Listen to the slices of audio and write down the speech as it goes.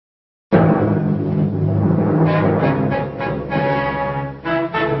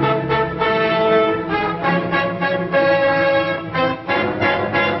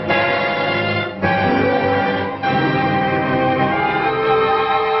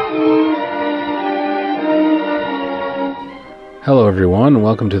Hello everyone, and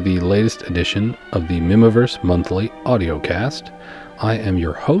welcome to the latest edition of the Mihmiverse Monthly Audiocast. I am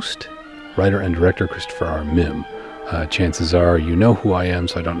your host, writer and director Christopher R. Mihm. Chances are you know who I am,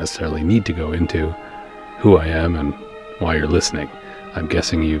 so I don't necessarily need to go into who I am and why you're listening. I'm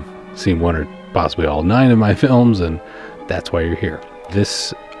guessing you've seen one or possibly all 9 of my films, and that's why you're here.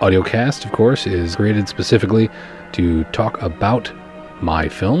 This audiocast, of course, is created specifically to talk about my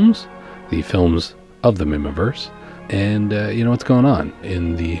films, the films of the Mihmiverse, and what's going on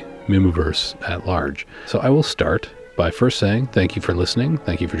in the Mihmiverse at large. So I will start by first saying thank you for listening.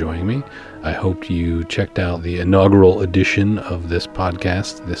 Thank you for joining me. I hope you checked out the inaugural edition of this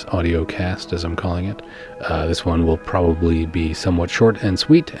podcast, this audiocast as I'm calling it. This one will probably be somewhat short and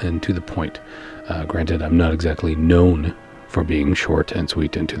sweet and to the point. Granted, I'm not exactly known for being short and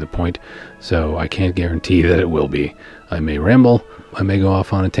sweet and to the point, so I can't guarantee that it will be. I may ramble, I may go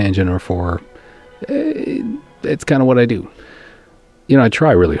off on a tangent or four. It's kind of what I do. I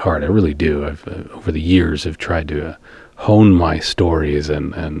try really hard. I really do. I've over the years have tried to hone my stories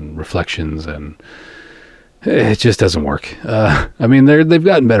and reflections, and it just doesn't work. They've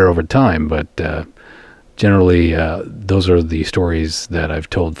gotten better over time, but generally those are the stories that I've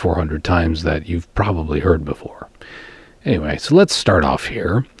told 400 times that you've probably heard before. Anyway, so let's start off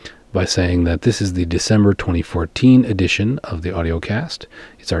here by saying that this is the December 2014 edition of the audiocast.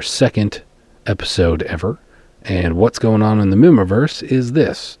 It's our second episode ever. And what's going on in the Mihmiverse is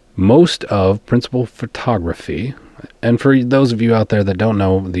this. Most of principal photography, and for those of you out there that don't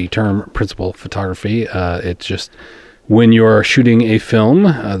know the term principal photography, it's just when you're shooting a film,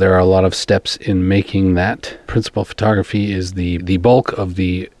 there are a lot of steps in making that. Principal photography is the bulk of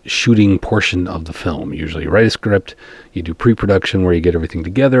the shooting portion of the film. Usually you write a script, you do pre-production where you get everything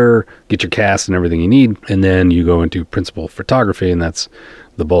together, get your cast and everything you need, and then you go into principal photography, and that's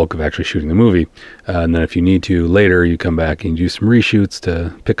the bulk of actually shooting the movie. And then if you need to later, you come back and do some reshoots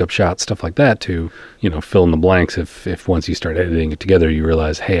to pick up shots, stuff like that to, fill in the blanks if once you start editing it together, you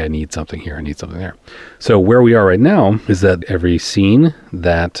realize, hey, I need something here, I need something there. So where we are right now is that every scene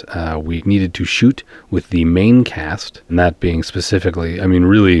that we needed to shoot with the main cast, and that being specifically,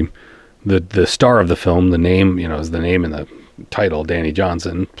 really the star of the film, the name, is the name in the title, Danny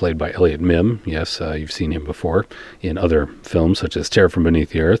Johnson, played by Elliot Mihm. Yes, you've seen him before in other films such as Terror from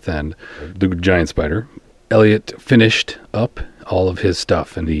Beneath the Earth and The Giant Spider. Elliot finished up all of his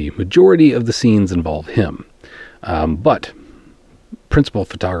stuff, and the majority of the scenes involve him. But principal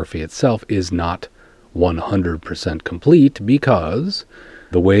photography itself is not 100% complete because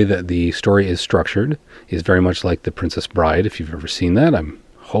the way that the story is structured is very much like The Princess Bride. If you've ever seen that, I'm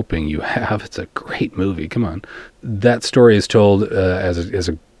hoping you have. It's a great movie. Come on. That story is told as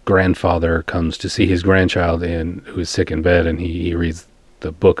a grandfather comes to see his grandchild who is sick in bed, and he reads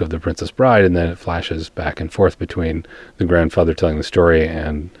the book of The Princess Bride, and then it flashes back and forth between the grandfather telling the story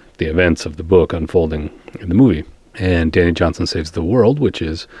and the events of the book unfolding in the movie. And Danny Johnson Saves the World, which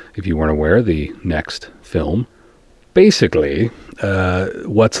is, if you weren't aware, the next film. Basically,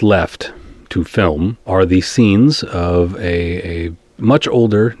 what's left to film are the scenes of a much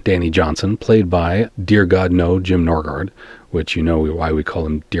older Danny Johnson, played by Dear God No Jim Norgard, which you know why we call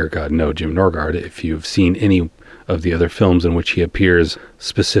him Dear God No Jim Norgard. If you've seen any of the other films in which he appears,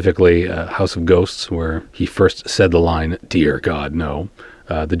 specifically House of Ghosts, where he first said the line, Dear God No,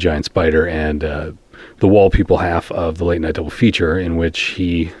 The Giant Spider, and The Wall People half of the Late Night Double Feature, in which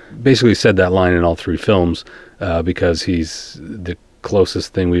he basically said that line in all 3 films because he's the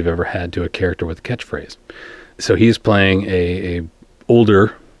closest thing we've ever had to a character with a catchphrase. So he's playing a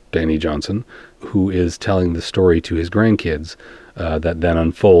older Danny Johnson who is telling the story to his grandkids that then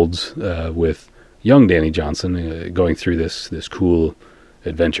unfolds with young Danny Johnson going through this cool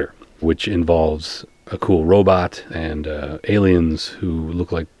adventure, which involves a cool robot and aliens who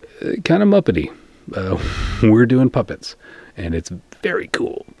look like kind of Muppety. We're doing puppets, and it's very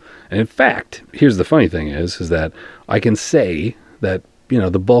cool. And in fact, here's the funny thing is that I can say that,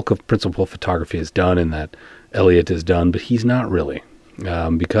 the bulk of principal photography is done and that Elliot is done, but he's not really.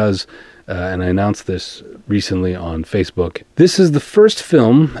 Because, and I announced this recently on Facebook, this is the first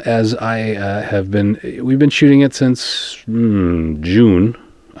film as we've been shooting it since June,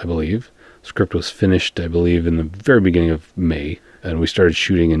 I believe. The script was finished, I believe, in the very beginning of May, and we started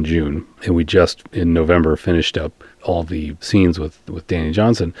shooting in June, and we just, in November, finished up all the scenes with Danny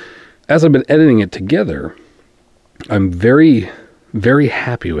Johnson. As I've been editing it together, I'm very, very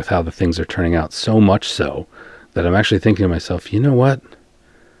happy with how the things are turning out, so much so that I'm actually thinking to myself, you know what?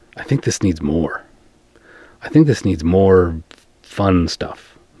 I think this needs more. I think this needs more fun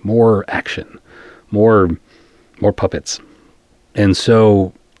stuff, more action, more puppets. And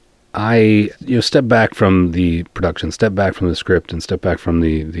so step back from the production, step back from the script, and step back from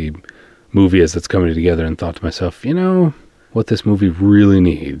the movie as it's coming together, and thought to myself, what this movie really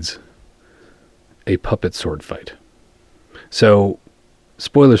needs? A puppet sword fight. So,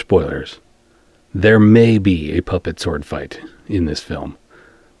 spoilers, there may be a puppet sword fight in this film,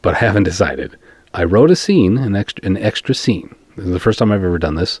 but I haven't decided. I wrote a scene, an extra scene. This is the first time I've ever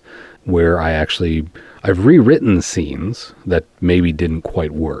done this, where I've rewritten scenes that maybe didn't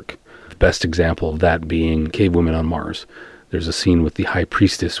quite work. The best example of that being Cave Women on Mars. There's a scene with the High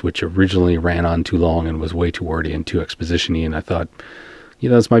Priestess, which originally ran on too long and was way too wordy and too exposition-y, and I thought,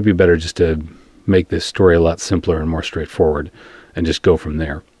 this might be better just to make this story a lot simpler and more straightforward and just go from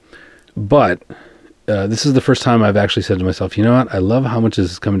there. But this is the first time I've actually said to myself, you know what, I love how much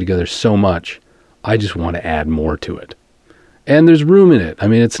this is coming together so much, I just want to add more to it. And there's room in it. I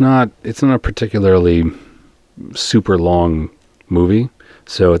mean, it's not a particularly super long movie,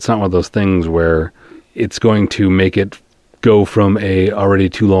 so it's not one of those things where it's going to make it go from a already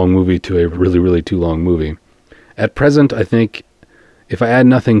too long movie to a really, really too long movie. At present, I think if I add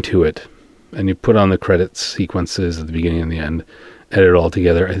nothing to it, and you put on the credits sequences at the beginning and the end, edit it all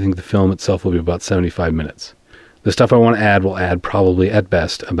together, I think the film itself will be about 75 minutes. The stuff I want to add will add probably at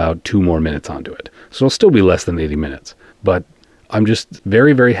best about 2 more minutes onto it. So it'll still be less than 80 minutes. But I'm just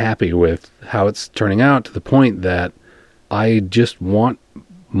very, very happy with how it's turning out, to the point that I just want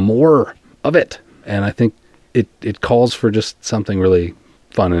more of it. And I think it calls for just something really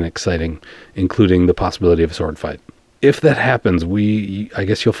fun and exciting, including the possibility of a sword fight. If that happens, I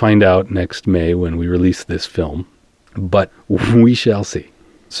guess you'll find out next May when we release this film, but we shall see.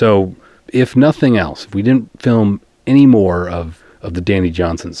 So, if nothing else, if we didn't film any more of the Danny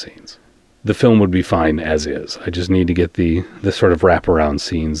Johnson scenes, the film would be fine as is. I just need to get the sort of wraparound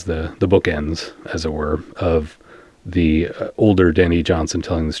scenes, the bookends, as it were, of the older Danny Johnson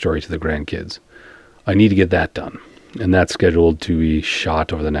telling the story to the grandkids. I need to get that done, and that's scheduled to be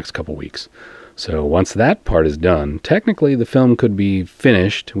shot over the next couple weeks. So once that part is done, technically the film could be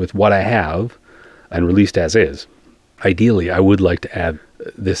finished with what I have and released as is. Ideally, I would like to add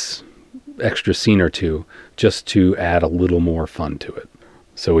this extra scene or two just to add a little more fun to it.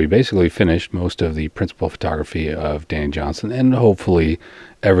 So we basically finished most of the principal photography of Danny Johnson, and hopefully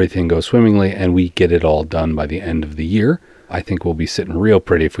everything goes swimmingly and we get it all done by the end of the year. I think we'll be sitting real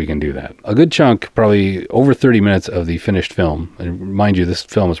pretty if we can do that. A good chunk, probably over 30 minutes of the finished film, and mind you, this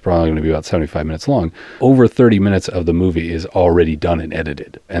film is probably going to be about 75 minutes long, over 30 minutes of the movie is already done and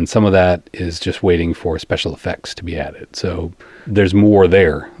edited. And some of that is just waiting for special effects to be added. So there's more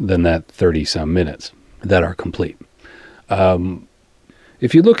there than that 30-some minutes that are complete.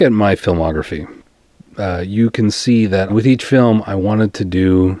 If you look at my filmography, you can see that with each film, I wanted to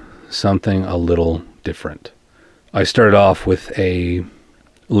do something a little different. I started off with a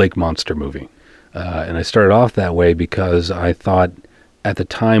lake monster movie. And I started off that way because I thought at the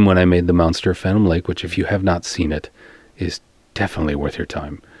time when I made The Monster of Phantom Lake, which if you have not seen it, is definitely worth your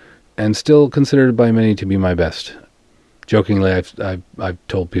time, and still considered by many to be my best. Jokingly, I've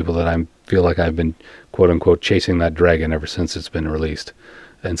told people that I feel like I've been, quote-unquote, chasing that dragon ever since it's been released.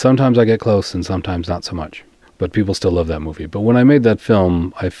 And sometimes I get close and sometimes not so much. But people still love that movie. But when I made that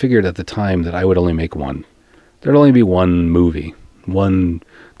film, I figured at the time that I would only make one. There'd only be one movie.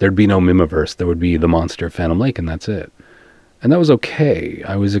 There'd be no Mihmiverse. There would be The Monster of Phantom Lake, and that's it. And that was okay.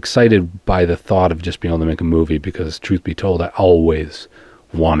 I was excited by the thought of just being able to make a movie because, truth be told, I always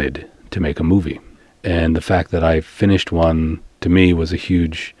wanted to make a movie. And the fact that I finished one, to me, was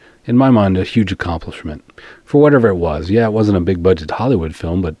in my mind, a huge accomplishment. For whatever it was. Yeah, it wasn't a big-budget Hollywood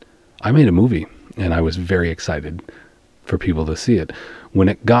film, but I made a movie, and I was very excited for people to see it. When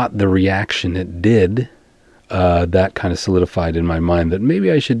it got the reaction it did, that kind of solidified in my mind that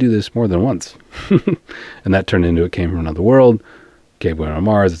maybe I should do this more than once. And that turned into It Came From Another World, Cave Women on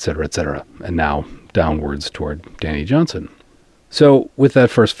Mars, etc., and now downwards toward Danny Johnson. So with that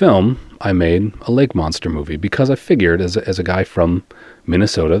first film, I made a lake monster movie because I figured as a guy from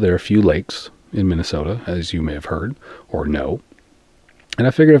Minnesota, there are a few lakes in Minnesota, as you may have heard or know. And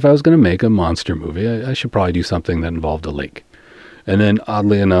I figured if I was going to make a monster movie, I should probably do something that involved a lake. And then,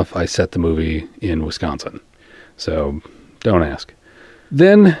 oddly enough, I set the movie in Wisconsin. So, don't ask.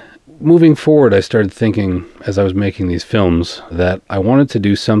 Then, moving forward, I started thinking, as I was making these films, that I wanted to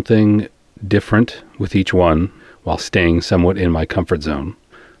do something different with each one while staying somewhat in my comfort zone.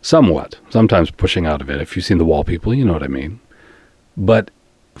 Somewhat. Sometimes pushing out of it. If you've seen The Wall People, you know what I mean. But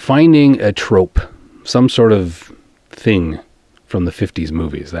finding a trope, some sort of thing from the 50s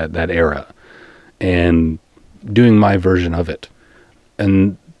movies, that era, and doing my version of it.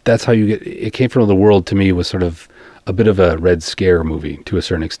 And that's how you get... It Came From the World, to me, was sort of a bit of a Red Scare movie to a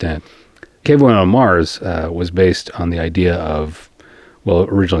certain extent. Cave Woman on Mars was based on the idea of, well, it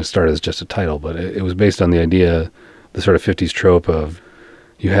originally started as just a title, but it was based on the idea, the sort of 50s trope of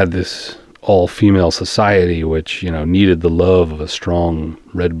you had this all-female society which, needed the love of a strong,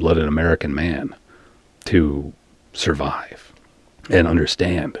 red-blooded American man to survive and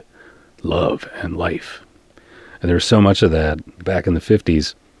understand love and life. And there was so much of that back in the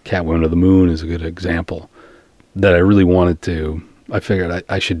 50s. Catwoman of the Moon is a good example that I really wanted to. I figured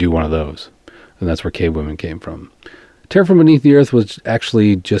I should do one of those. And that's where Cave Woman came from. Terror from Beneath the Earth was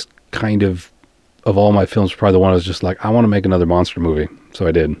actually just kind of all my films, probably the one I was just like, I want to make another monster movie. So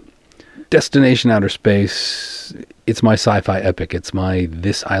I did. Destination Outer Space, it's my sci-fi epic. It's my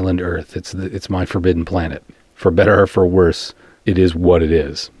This Island Earth. It's my forbidden planet. For better or for worse, it is what it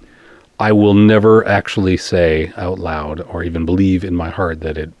is. I will never actually say out loud or even believe in my heart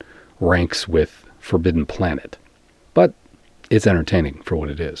that it ranks with Forbidden Planet. But it's entertaining for what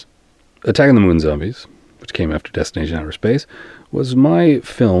it is. Attack of the Moon Zombies, which came after Destination Outer Space, was my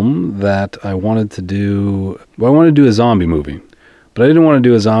film that I wanted to do. Well, I wanted to do a zombie movie, but I didn't want to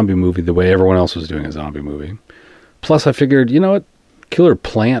do a zombie movie the way everyone else was doing a zombie movie. Plus, I figured, you know what? Killer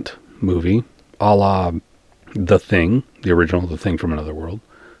plant movie, a la The Thing, the original The Thing from Another World,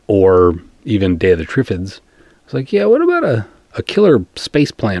 or even Day of the Triffids. It's like, yeah, what about a killer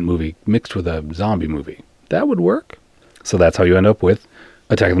space plant movie mixed with a zombie movie? That would work. So that's how you end up with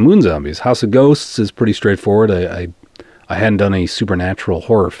Attack of the Moon Zombies. House of Ghosts is pretty straightforward. I hadn't done any supernatural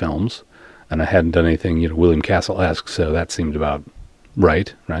horror films, and I hadn't done anything, William Castle-esque, so that seemed about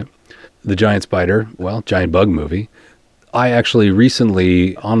right? The Giant Spider, well, giant bug movie. I actually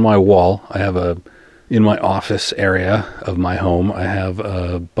recently, on my wall, in my office area of my home, I have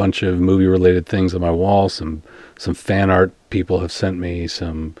a bunch of movie-related things on my wall. Some fan art people have sent me,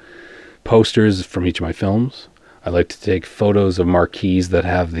 some posters from each of my films. I like to take photos of marquees that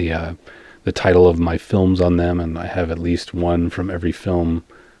have the title of my films on them, and I have at least one from every film.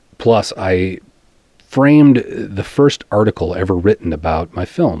 Plus, I framed the first article ever written about my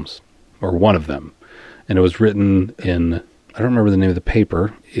films, or one of them. And it was written in, I don't remember the name of the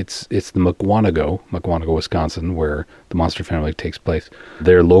paper. It's the Mukwonago, Wisconsin, where the Monster Family takes place.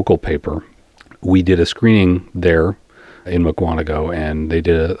 Their local paper. We did a screening there in Mukwonago, and they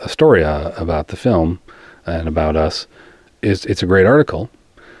did a story about the film and about us. It's a great article.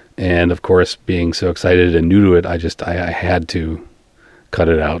 And of course, being so excited and new to it, I had to cut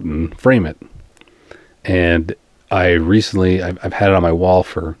it out and frame it. And I've had it on my wall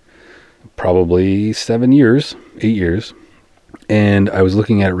for probably 8 years. And I was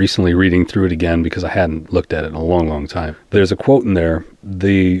looking at it recently, reading through it again, because I hadn't looked at it in a long, long time. There's a quote in there.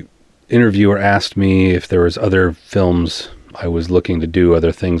 The interviewer asked me if there was other films I was looking to do,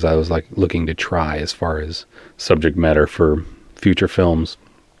 other things I was looking to try as far as subject matter for future films.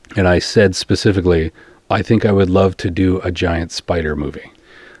 And I said specifically, I think I would love to do a giant spider movie.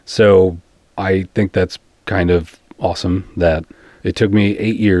 So I think that's kind of awesome that it took me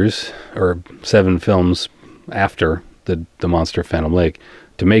 8 years or 7 films after the Monster Phantom Lake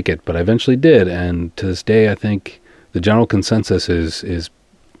to make it, but I eventually did. And to this day, I think the general consensus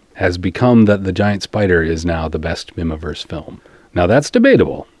has become that The Giant Spider is now the best Mihmiverse film. Now that's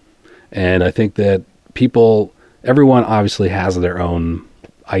debatable. And I think that everyone obviously has their own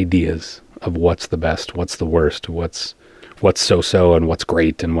ideas of what's the best, what's the worst, what's so-so and what's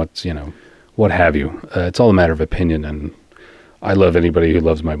great and what's, what have you. It's all a matter of opinion, and I love anybody who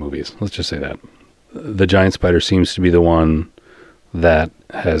loves my movies. Let's just say that. The Giant Spider seems to be the one that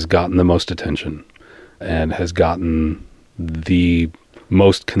has gotten the most attention and has gotten the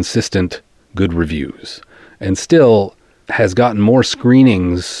most consistent good reviews, and still has gotten more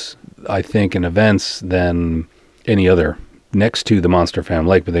screenings, I think, and events than any other next to the Monster Phantom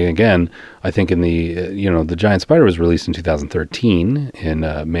Lake. But then again, I think in the Giant Spider was released in 2013, in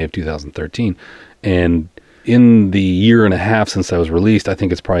May of 2013, and in the year and a half since that was released, I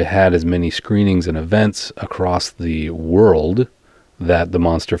think it's probably had as many screenings and events across the world that the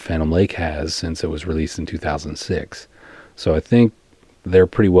Monster Phantom Lake has since it was released in 2006. So I think they're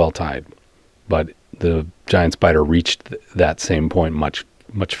pretty well tied. But the Giant Spider reached that same point much,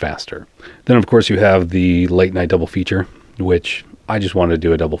 much faster. Then, of course, you have the late night double feature, which I just wanted to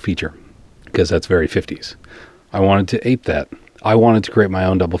do a double feature because that's very 50s. I wanted to ape that. I wanted to create my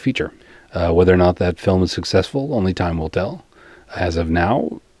own double feature. Whether or not that film is successful, only time will tell. As of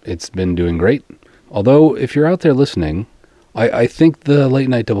now, it's been doing great. Although, if you're out there listening, I think the late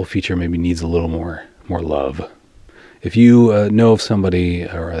night double feature maybe needs a little more love. If you know of somebody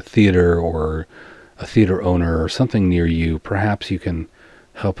or a theater owner or something near you, perhaps you can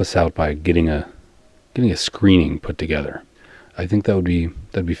help us out by getting a getting a screening put together. I think that'd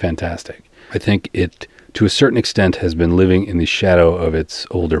be fantastic. I think it, to a certain extent, has been living in the shadow of its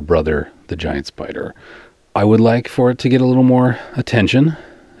older brother, the giant spider. I would like for it to get a little more attention.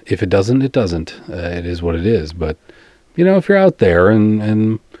 If it doesn't, it doesn't. It is what it is. But, if you're out there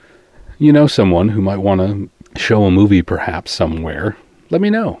and you know someone who might want to show a movie perhaps somewhere, let me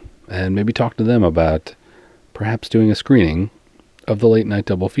know. And maybe talk to them about perhaps doing a screening of the late night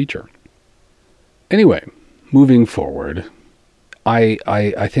double feature. Anyway, moving forward, I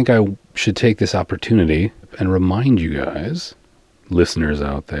think I should take this opportunity and remind you guys, listeners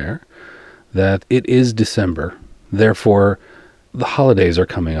out there, that it is December. Therefore, the holidays are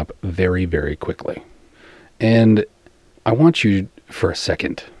coming up very, very quickly. And I want you for a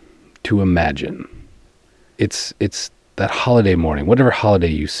second to imagine it's that holiday morning, whatever holiday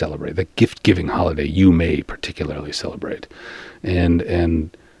you celebrate, the gift-giving holiday you may particularly celebrate,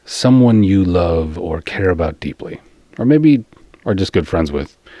 and someone you love or care about deeply, or maybe are just good friends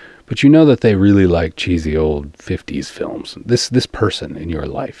with, but you know that they really like cheesy old 50s films. This person in your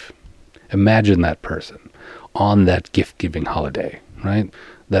life. Imagine that person on that gift-giving holiday, right?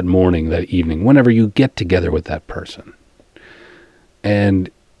 That morning, that evening, whenever you get together with that person. And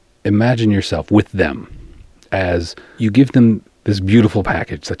imagine yourself with them as you give them this beautiful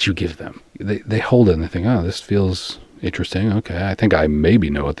package that you give them. They hold it and they think, oh, this feels interesting. Okay, I think I maybe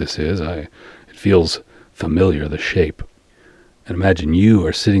know what this is. It feels familiar, the shape. And imagine you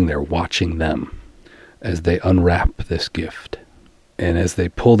are sitting there watching them as they unwrap this gift. And as they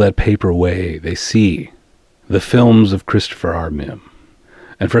pull that paper away, they see the films of Christopher R. Mihm.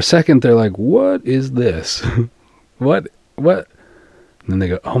 And for a second, they're like, what is this? What? And then they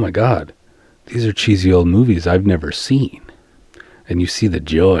go, oh my God, these are cheesy old movies I've never seen. And you see the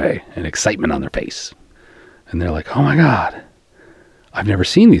joy and excitement on their face. And they're like, oh my God, I've never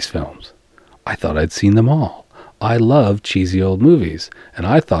seen these films. I thought I'd seen them all. I love cheesy old movies, and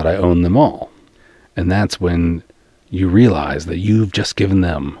I thought I owned them all. And that's when you realize that you've just given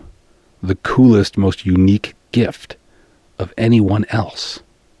them the coolest, most unique gift of anyone else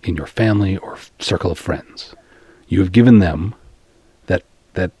in your family or circle of friends. You have given them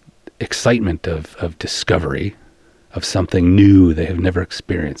that excitement of discovery of something new they have never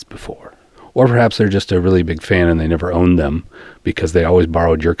experienced before. Or perhaps they're just a really big fan and they never owned them because they always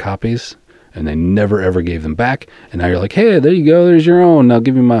borrowed your copies and they never ever gave them back. And now you're like, hey, there you go, there's your own, now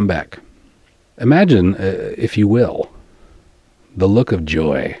give me mine back. Imagine, if you will, the look of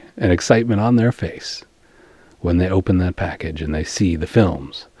joy and excitement on their face when they open that package and they see the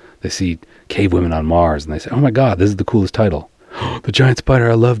films. They see Cave Women on Mars and they say, oh my God, this is the coolest title. The Giant Spider,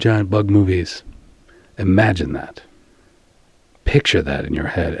 I love giant bug movies. Imagine that. Picture that in your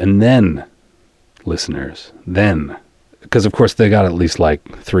head. And then, listeners, because of course they got at least like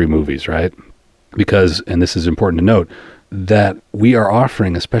 3 movies, right? Because, and this is important to note, that we are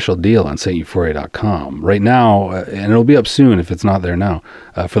offering a special deal on SaintEuphoria.com right now, and it'll be up soon if it's not there now,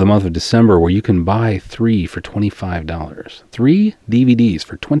 for the month of December, where you can buy 3 for $25. 3 DVDs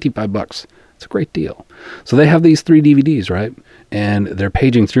for $25. It's a great deal. So they have these 3 DVDs, right? And they're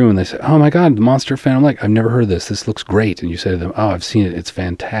paging through and they say, oh my God, the Monster Fan. I'm like, I've never heard of this. This looks great. And you say to them, oh, I've seen it. It's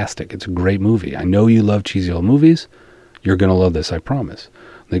fantastic. It's a great movie. I know you love cheesy old movies. You're going to love this, I promise.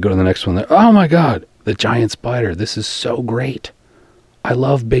 They go to the next one. Oh my God, the Giant Spider. This is so great. I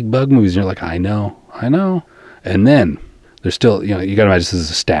love big bug movies. And you're like, I know. And then there's still, you got to imagine this is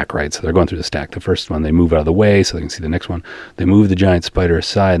a stack, right? So they're going through the stack. The first one, they move out of the way so they can see the next one. They move the Giant Spider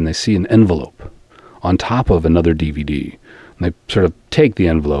aside and they see an envelope on top of another DVD. And they sort of take the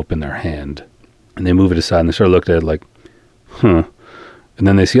envelope in their hand and they move it aside and they sort of look at it like, huh. And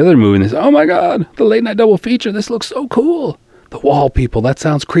then they see other movie and they say, oh my God, the late night double feature. This looks so cool. The wall people, that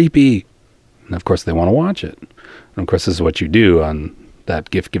sounds creepy. And of course they want to watch it. And of course this is what you do on that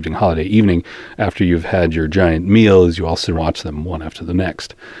gift-giving holiday evening. After you've had your giant meals, you also watch them one after the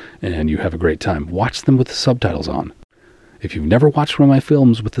next. And you have a great time. Watch them with the subtitles on. If you've never watched one of my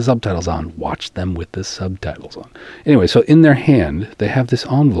films with the subtitles on, watch them with the subtitles on. Anyway, so in their hand, they have this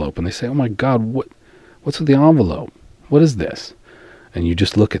envelope and they say, oh my God, what's with the envelope? What is this? And you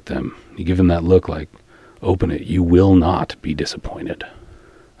just look at them. You give them that look like, open it. You will not be disappointed.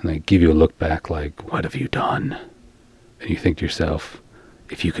 And they give you a look back like, what have you done? And you think to yourself,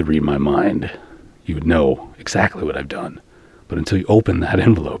 if you could read my mind, you would know exactly what I've done. But until you open that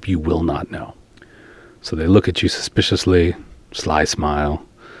envelope, you will not know. So they look at you suspiciously, sly smile,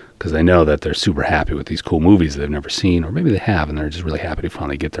 because they know that they're super happy with these cool movies they've never seen, or maybe they have, and they're just really happy to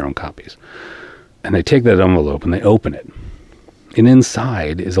finally get their own copies. And they take that envelope and they open it. And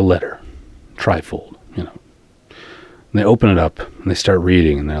inside is a letter, trifold, And they open it up and they start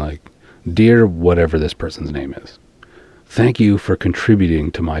reading and they're like, Dear whatever this person's name is, thank you for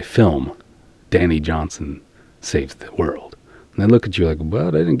contributing to my film, Danny Johnson Saves the World. And they look at you like, well,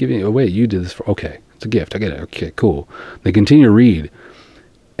 I didn't give you, oh wait, you did this for, okay, it's a gift, I get it, okay, cool. They continue to read,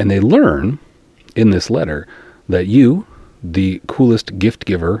 and they learn in this letter that you, the coolest gift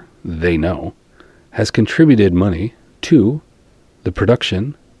giver they know, has contributed money to the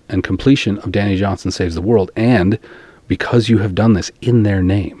production and completion of Danny Johnson Saves the World, and because you have done this in their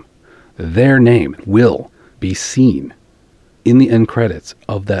name will be seen in the end credits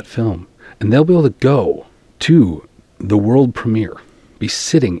of that film, and they'll be able to go to the world premiere, be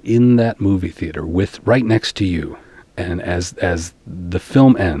sitting in that movie theater with right next to you, and as the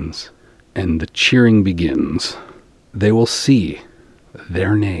film ends and the cheering begins, they will see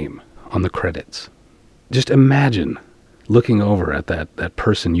their name on the credits. Just imagine looking over at that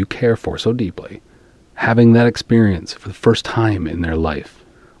person you care for so deeply, having that experience for the first time in their life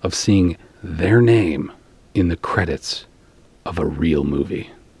of seeing their name in the credits of a real movie.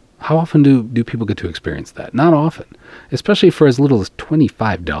 How often do people get to experience that? Not often, especially for as little as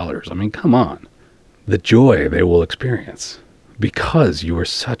 $25. I mean, come on. The joy they will experience because you are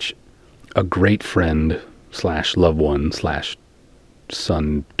such a great friend / loved /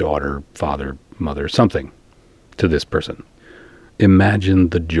 son, daughter, father, mother, something to this person. Imagine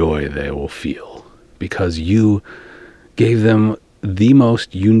the joy they will feel because you gave them the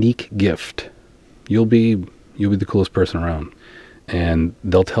most unique gift. You'll be the coolest person around, and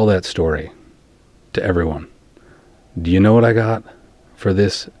they'll tell that story to everyone. Do you know what I got for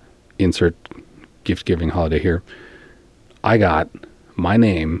this insert gift-giving holiday here? I got my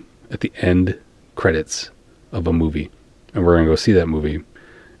name at the end credits of a movie, and we're going to go see that movie,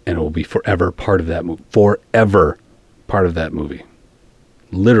 and it will be forever part of that movie. Forever part of that movie.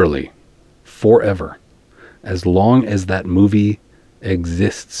 Literally, forever. As long as that movie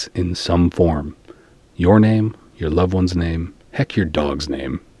exists in some form. Your name, your loved one's name, heck, your dog's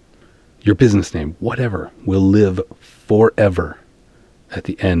name, your business name, whatever, will live forever at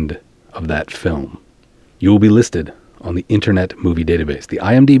the end of that film. You will be listed on the Internet Movie Database, the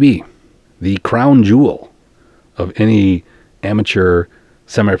IMDb, the crown jewel of any amateur,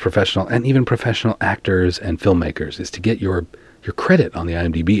 semi-professional, and even professional actors and filmmakers, is to get your credit on the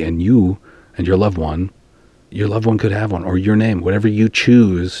IMDb, and you and your loved one could have one, or your name, whatever you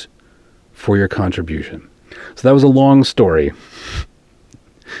choose for your contribution. So that was a long story,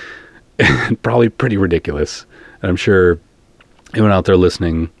 and probably pretty ridiculous. And I'm sure anyone out there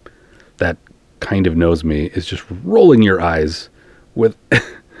listening that kind of knows me is just rolling your eyes with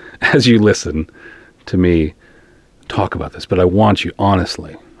as you listen to me talk about this. But I want you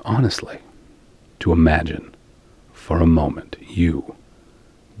honestly to imagine for a moment you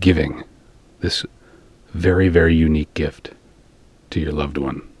giving this very, very unique gift to your loved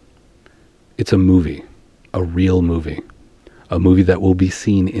one. It's a movie, a real movie, a movie that will be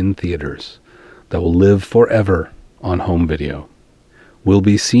seen in theaters, that will live forever on home video, will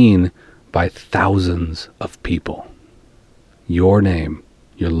be seen by thousands of people. Your name,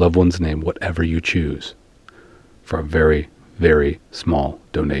 your loved one's name, whatever you choose, for a very, very small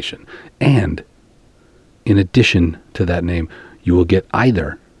donation. And in addition to that name, you will get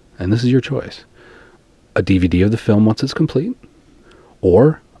either, and this is your choice, a DVD of the film once it's complete,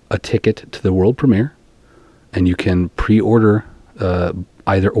 or a ticket to the world premiere, and you can pre-order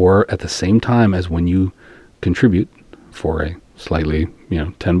either or at the same time as when you contribute for a slightly,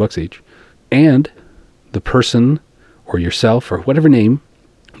 $10 each, and the person or yourself or whatever name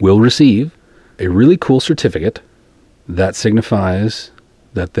will receive a really cool certificate that signifies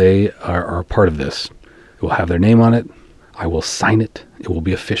that they are part of this. It will have their name on it. I will sign it. It will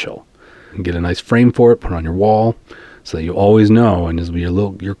be official. And get a nice frame for it, put it on your wall, so that you always know, and it'll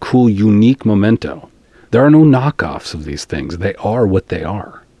be your cool, unique memento. There are no knockoffs of these things. They are what they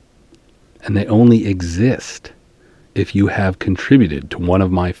are. And they only exist if you have contributed to one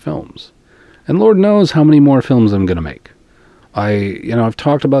of my films. And Lord knows how many more films I'm going to make. I've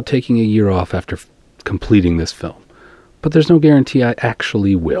talked about taking a year off after completing this film, but there's no guarantee I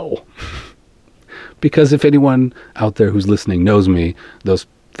actually will. Because if anyone out there who's listening knows me, those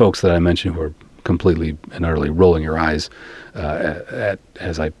folks that I mentioned who are completely and utterly rolling your eyes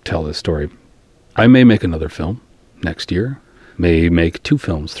as I tell this story, I may make another film next year, may make 2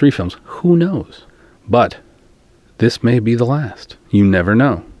 films, 3 films, who knows? But this may be the last. You never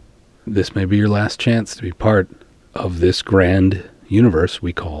know. This may be your last chance to be part of this grand universe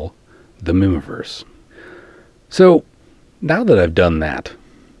we call the Mihmiverse. So, now that I've done that,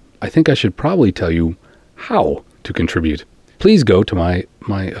 I think I should probably tell you how to contribute please go to my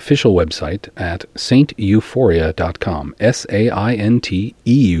official website at sainteuphoria.com,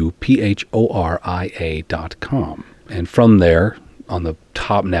 sainteuporia.com. And from there, on the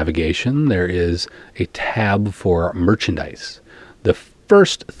top navigation, there is a tab for merchandise. The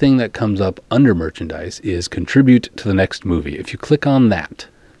first thing that comes up under merchandise is contribute to the next movie. If you click on that,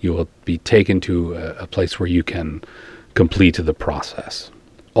 you will be taken to a place where you can complete the process.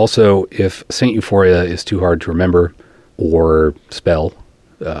 Also, if Saint Euphoria is too hard to remember or spell,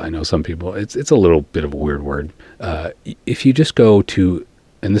 I know some people, it's a little bit of a weird word. If you just go to,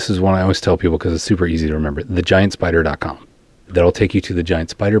 and this is one I always tell people because it's super easy to remember, thegiantspider.com. That'll take you to the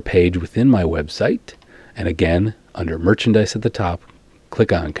Giant Spider page within my website. And again, under merchandise at the top,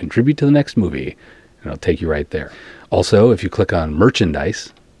 click on contribute to the next movie, and it'll take you right there. Also, if you click on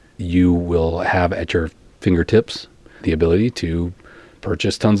merchandise, you will have at your fingertips the ability to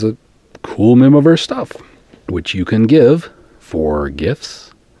purchase tons of cool Mihmiverse stuff, which you can give for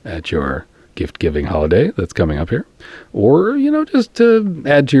gifts at your gift-giving holiday that's coming up here, or, just to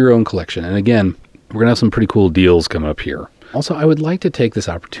add to your own collection. And again, we're going to have some pretty cool deals coming up here. Also, I would like to take this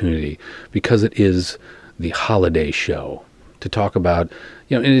opportunity, because it is the holiday show, to talk about,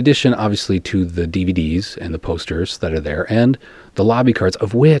 in addition, obviously, to the DVDs and the posters that are there, and the lobby cards,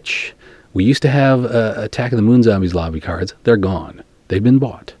 of which we used to have Attack of the Moon Zombies lobby cards. They're gone. They've been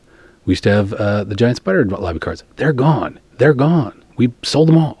bought. We used to have the Giant Spider lobby cards. They're gone. They're gone. We sold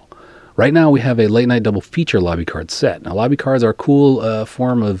them all. Right now, we have a late night double feature lobby card set. Now, lobby cards are a cool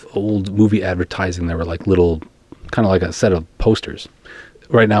form of old movie advertising. They were like little, kind of like a set of posters.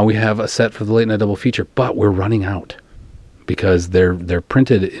 Right now, we have a set for the late night double feature, but we're running out because they're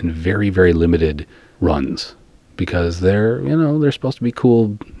printed in very, very limited runs, because they're supposed to be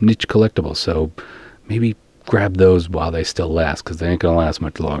cool niche collectibles. So maybe grab those while they still last, because they ain't going to last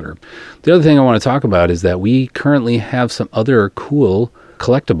much longer. The other thing I want to talk about is that we currently have some other cool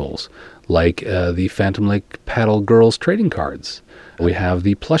collectibles, like the Phantom Lake Paddle Girls trading cards. We have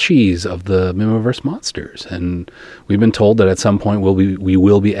the plushies of the Mihmiverse monsters, and we've been told that at some point we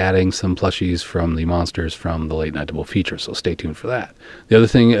will be adding some plushies from the monsters from the Late Night Double Feature, so stay tuned for that. The other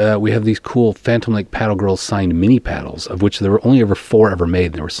thing, we have these cool Phantom Lake Paddle Girls signed mini paddles, of which there were only ever 4 ever made,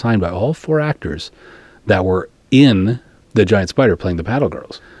 and they were signed by all 4 actors that were in the Giant Spider playing the Paddle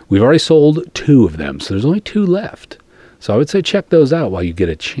Girls. We've already sold 2 of them, so there's only 2 left. So I would say check those out while you get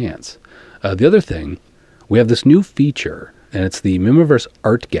a chance. The other thing, we have this new feature, and it's the Mihmiverse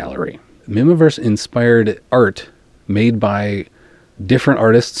Art Gallery. Mihmiverse-inspired art made by different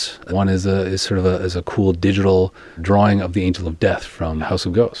artists. One is a cool digital drawing of the Angel of Death from House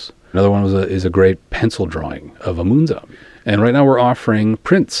of Ghosts. Another one is a great pencil drawing of a moon zombie. And right now we're offering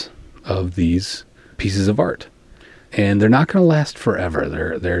prints of these pieces of art. And they're not going to last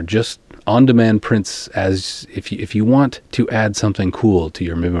forever. They're just on-demand prints. As if you want to add something cool to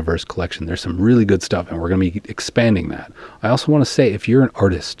your Mihmiverse collection, there's some really good stuff, and we're going to be expanding that. I also want to say, if you're an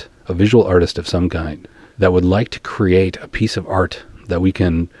artist, a visual artist of some kind, that would like to create a piece of art that we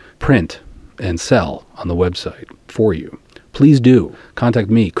can print and sell on the website for you, please do.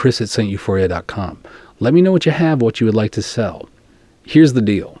 Contact me, Chris at sainteuporia.com. Let me know what you have, what you would like to sell. Here's the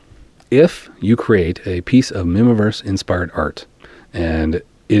deal. If you create a piece of Mihmiverse-inspired art, and it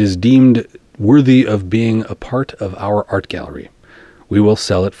is deemed worthy of being a part of our art gallery, we will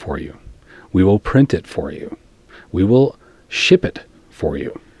sell it for you. We will print it for you. We will ship it for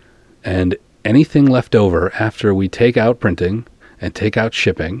you. And anything left over after we take out printing and take out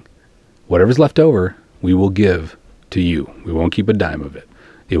shipping, whatever's left over, we will give to you. We won't keep a dime of it.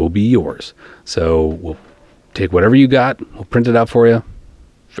 It will be yours. So we'll take whatever you got, we'll print it out for you.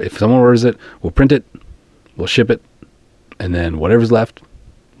 If someone orders it, we'll print it, we'll ship it, and then whatever's left,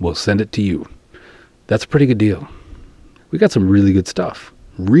 we'll send it to you. That's a pretty good deal. We got some really good stuff.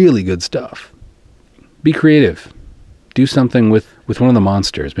 Really good stuff. Be creative. Do something with one of the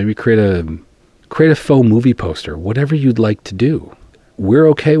monsters. Maybe create a faux movie poster. Whatever you'd like to do. We're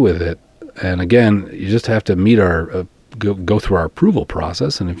okay with it. And again, you just have to meet our go through our approval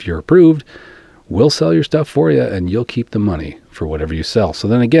process. And if you're approved, we'll sell your stuff for you, and you'll keep the money for whatever you sell. So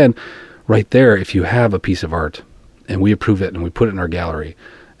then again, right there, if you have a piece of art and we approve it and we put it in our gallery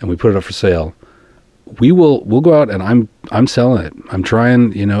and we put it up for sale, we'll go out and I'm selling it. I'm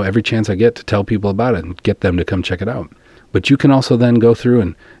trying, every chance I get to tell people about it and get them to come check it out. But you can also then go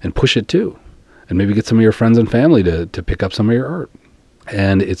through and push it too, and maybe get some of your friends and family to pick up some of your art.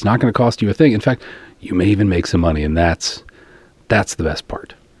 And it's not going to cost you a thing. In fact, you may even make some money, and that's the best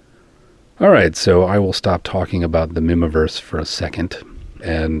part. All right, so I will stop talking about the Mihmiverse for a second.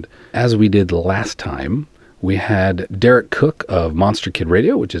 And as we did last time, We had Derek Koch of Monster Kid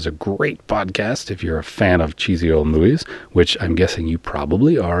Radio, which is a great podcast if you're a fan of cheesy old movies, which I'm guessing you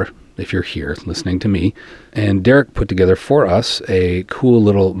probably are if you're here listening to me. And Derek put together for us a cool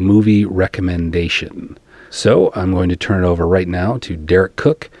little movie recommendation. So I'm going to turn it over right now to Derek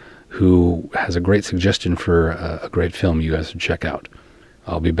Koch, who has a great suggestion for a great film you guys should check out.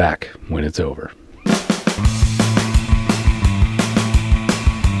 I'll be back when it's over.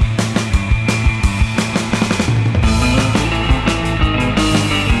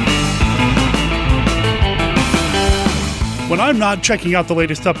 When I'm not checking out the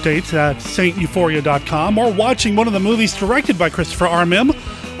latest updates at sainteuphoria.com or watching one of the movies directed by Christopher R. Mihm,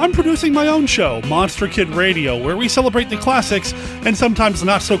 I'm producing my own show, Monster Kid Radio, where we celebrate the classics and sometimes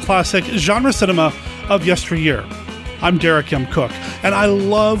not-so-classic genre cinema of yesteryear. I'm Derek M. Koch, and I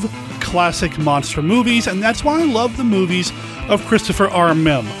love classic monster movies, and that's why I love the movies of Christopher R.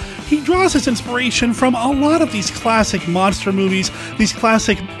 Mihm. He draws his inspiration from a lot of these classic monster movies, these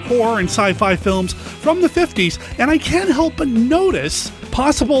classic horror and sci-fi films from the 50s, and I can't help but notice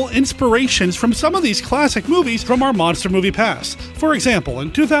possible inspirations from some of these classic movies from our monster movie past. For example,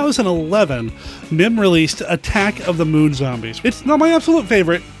 in 2011, Mihm released Attack of the Moon Zombies. It's not my absolute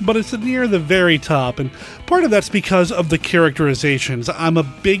favorite, but it's near the very top, and part of that's because of the characterizations. I'm a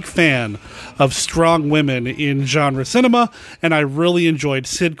big fan of strong women in genre cinema, and I really enjoyed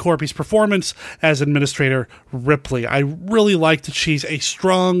Sid Corpy's performance as Administrator Ripley. I really like that she's a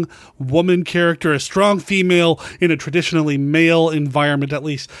strong woman character, a strong female in a traditionally male environment, at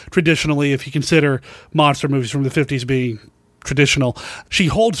least traditionally, if you consider monster movies from the 50s being traditional. She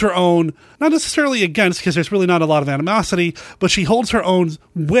holds her own, not necessarily against, because there's really not a lot of animosity, but she holds her own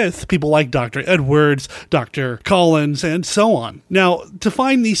with people like Dr. Edwards, Dr. Collins, and so on. Now, to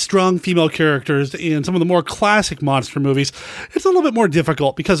find these strong female characters in some of the more classic monster movies, it's a little bit more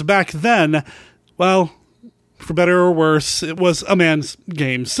difficult, because back then, well, for better or worse, it was a man's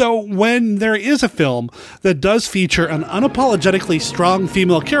game. So when there is a film that does feature an unapologetically strong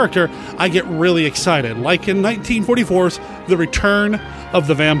female character, I get really excited, like in 1944's The Return of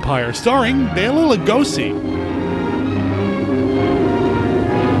the Vampire, starring Bela Lugosi.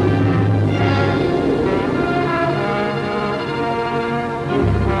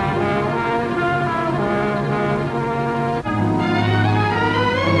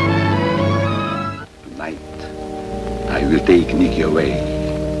 I will take Nikki away.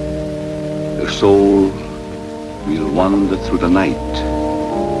 Her soul will wander through the night,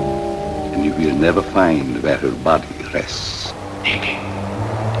 and you will never find where her body rests. Nikki,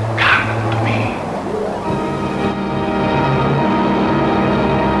 come to me.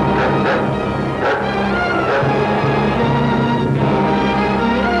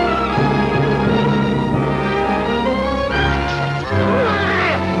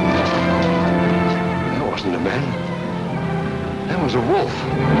 That wasn't a man. That was a wolf.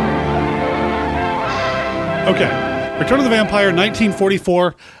 Okay, Return of the Vampire,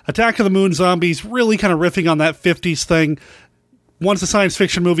 1944, Attack of the Moon Zombies, really kind of riffing on that 50s thing. One's a science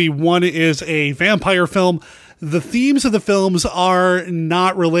fiction movie, one is a vampire film. The themes of the films are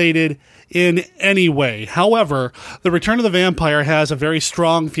not related in any way. However, The Return of the Vampire has a very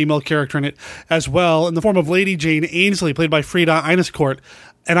strong female character in it as well, in the form of Lady Jane Ainsley, played by Frida Einiskort,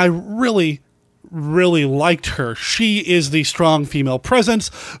 and I really liked her. She is the strong female presence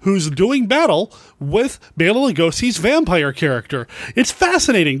who's doing battle with Bela Lugosi's vampire character. It's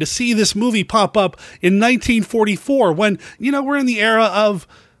fascinating to see this movie pop up in 1944 when, we're in the era of,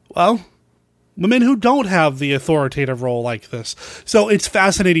 well, women who don't have the authoritative role like this. So it's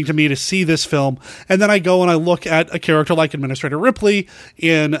fascinating to me to see this film. And then I go and I look at a character like Administrator Ripley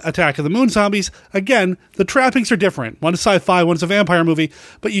in Attack of the Moon Zombies. Again, the trappings are different. One's sci-fi, one's a vampire movie,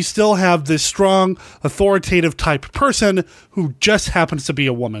 but you still have this strong, authoritative type person who just happens to be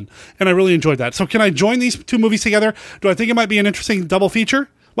a woman. And I really enjoyed that. So can I join these two movies together? Do I think it might be an interesting double feature?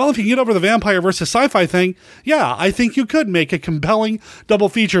 Well, if you can get over the vampire versus sci-fi thing, yeah, I think you could make a compelling double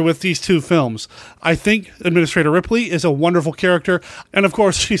feature with these two films. I think Administrator Ripley is a wonderful character, and of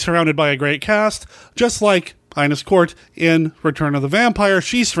course, she's surrounded by a great cast, just like Einiskort in Return of the Vampire.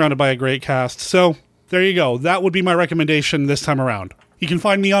 She's surrounded by a great cast, so there you go. That would be my recommendation this time around. You can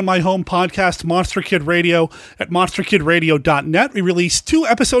find me on my home podcast, Monster Kid Radio, at monsterkidradio.net. We release 2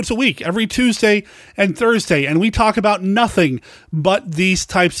 episodes a week, every Tuesday and Thursday, and we talk about nothing but these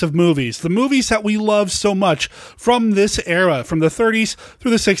types of movies. The movies that we love so much from this era, from the 30s through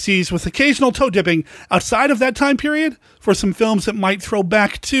the 60s, with occasional toe-dipping outside of that time period for some films that might throw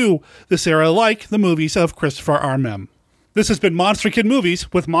back to this era, like the movies of Christopher R. Mihm. This has been Monster Kid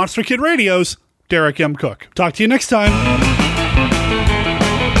Movies with Monster Kid Radio's Derek M. Koch. Talk to you next time.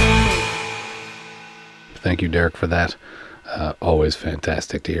 Thank you, Derek, for that. Always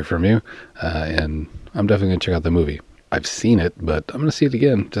fantastic to hear from you. And I'm definitely going to check out the movie. I've seen it, but I'm going to see it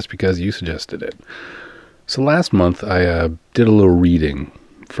again just because you suggested it. So last month, I did a little reading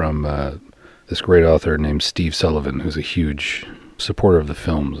from this great author named Steve Sullivan, who's a huge supporter of the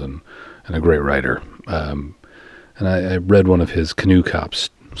films and a great writer. And I read one of his Canoe Cops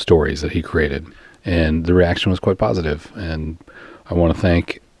stories that he created, and the reaction was quite positive. And I want to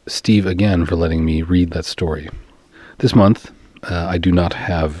thank Steve again for letting me read that story. This month, I do not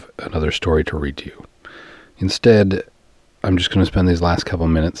have another story to read to you. Instead, I'm just going to spend these last couple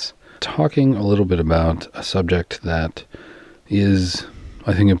minutes talking a little bit about a subject that is,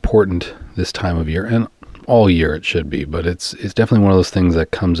 I think, important this time of year, and all year it should be, but it's definitely one of those things that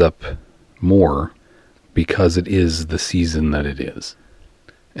comes up more because it is the season that it is.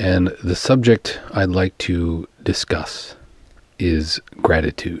 And the subject I'd like to discuss is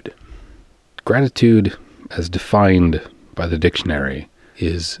gratitude. Gratitude, as defined by the dictionary,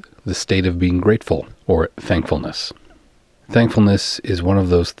 is the state of being grateful, or thankfulness. Thankfulness is one of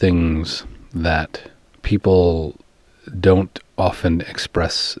those things that people don't often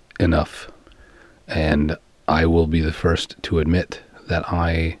express enough, and I will be the first to admit that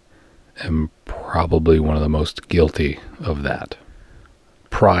I am probably one of the most guilty of that.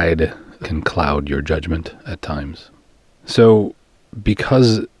 Pride can cloud your judgment at times. So,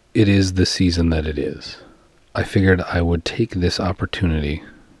 because it is the season that it is, I figured I would take this opportunity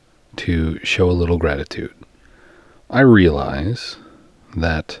to show a little gratitude. I realize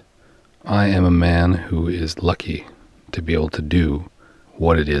that I am a man who is lucky to be able to do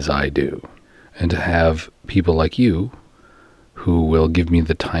what it is I do, and to have people like you who will give me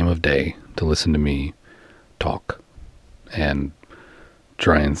the time of day to listen to me talk and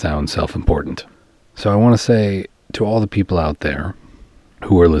try and sound self-important. So I want to say to all the people out there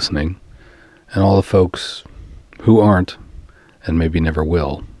who are listening, and all the folks who aren't and maybe never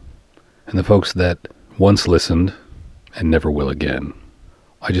will, and the folks that once listened and never will again,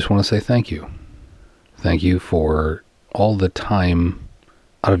 I just want to say thank you. Thank you for all the time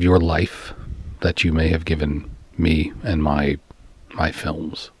out of your life that you may have given me and my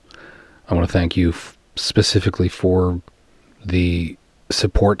films. I want to thank you specifically for the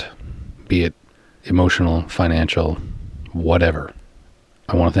support, be it emotional, financial, whatever.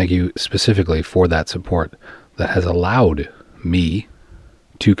 I want to thank you specifically for that support that has allowed me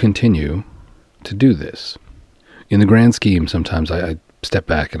to continue to do this. In the grand scheme, sometimes I step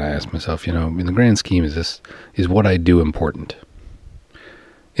back and I ask myself, in the grand scheme, is what I do important?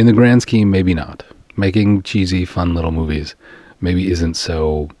 In the grand scheme, maybe not. Making cheesy, fun little movies maybe isn't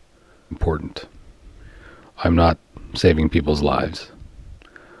so important. I'm not saving people's lives.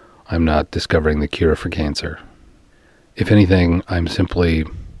 I'm not discovering the cure for cancer. If anything, I'm simply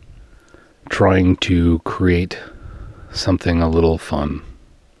trying to create something a little fun.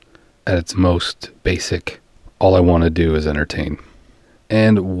 At its most basic, all I want to do is entertain.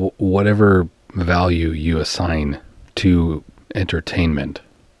 And whatever value you assign to entertainment,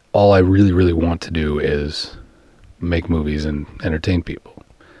 all I really, really want to do is make movies and entertain people.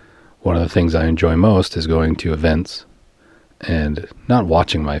 One of the things I enjoy most is going to events and not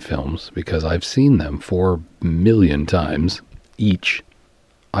watching my films, because I've seen them 4,000,000 times each.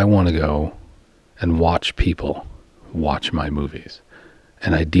 I want to go and watch people watch my movies,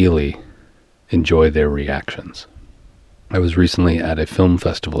 and ideally enjoy their reactions. I was recently at a film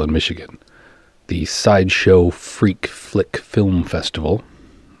festival in Michigan, the Sideshow Freak Flick Film Festival,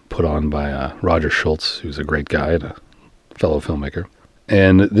 put on by Roger Schultz, who's a great guy and a fellow filmmaker.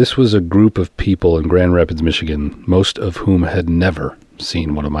 And this was a group of people in Grand Rapids, Michigan, most of whom had never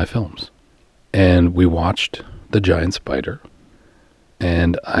seen one of my films. And we watched The Giant Spider,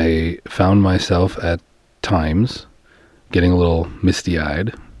 and I found myself at times getting a little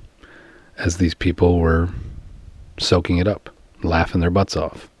misty-eyed as these people were soaking it up, laughing their butts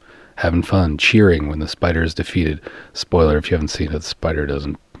off, having fun, cheering when the spider is defeated. Spoiler, if you haven't seen it, the spider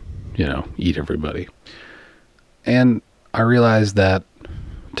doesn't, eat everybody. And I realized that,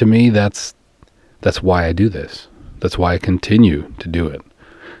 to me, that's why I do this. That's why I continue to do it.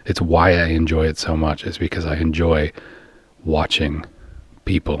 It's why I enjoy it so much, is because I enjoy watching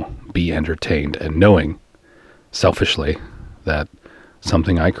people be entertained and knowing, selfishly, that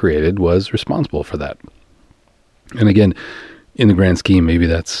something I created was responsible for that. And again, in the grand scheme, maybe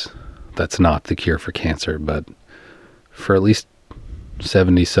that's not the cure for cancer, but for at least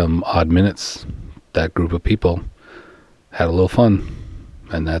 70 some odd minutes, that group of people had a little fun,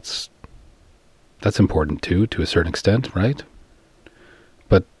 and that's important too, to a certain extent, right?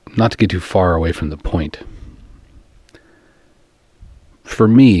 But not to get too far away from the point. For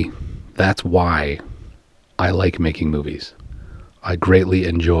me, that's why I like making movies. I greatly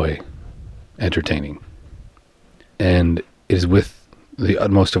enjoy entertaining. And it is with the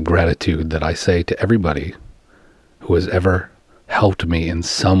utmost of gratitude that I say to everybody who has ever helped me in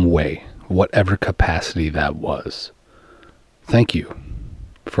some way, whatever capacity that was, thank you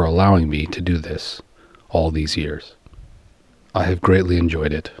for allowing me to do this all these years. I have greatly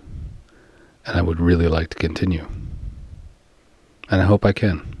enjoyed it, and I would really like to continue. And I hope I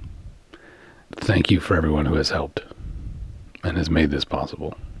can. Thank you for everyone who has helped and has made this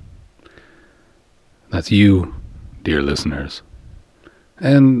possible. That's you, dear listeners,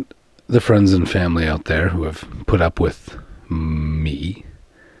 and the friends and family out there who have put up with me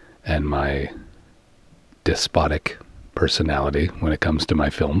and my despotic personality when it comes to my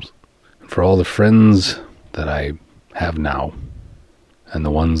films. For all the friends that I have now, and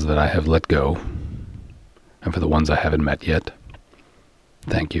the ones that I have let go, and for the ones I haven't met yet,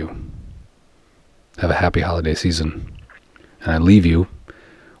 thank you. Have a happy holiday season. And I leave you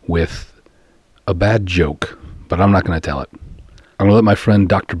with a bad joke, but I'm not going to tell it. I'm going to let my friend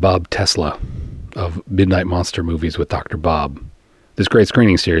Dr. Bob Tesla of Midnight Monster Movies with Dr. Bob, this great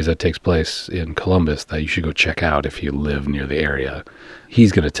screening series that takes place in Columbus that you should go check out if you live near the area.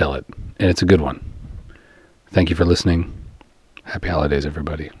 He's going to tell it, and it's a good one. Thank you for listening. Happy holidays,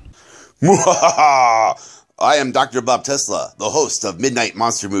 everybody. I am Dr. Bob Tesla, the host of Midnight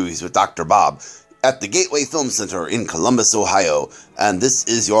Monster Movies with Dr. Bob at the Gateway Film Center in Columbus, Ohio, and this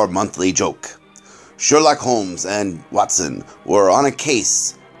is your monthly joke. Sherlock Holmes and Watson were on a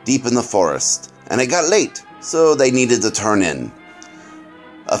case deep in the forest, and it got late, so they needed to turn in.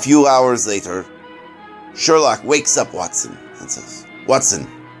 A few hours later, Sherlock wakes up Watson and says, "Watson,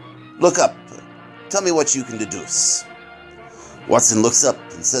 look up. Tell me what you can deduce." Watson looks up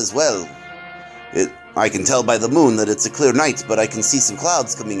and says, "Well, I can tell by the moon that it's a clear night, but I can see some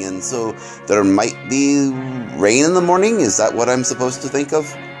clouds coming in, so there might be rain in the morning. Is that what I'm supposed to think of?"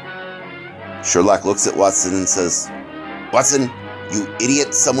 Sherlock looks at Watson and says, "Watson, you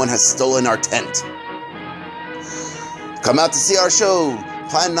idiot, someone has stolen our tent. Come out to see our show,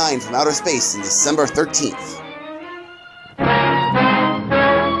 Plan 9 from Outer Space, on December 13th.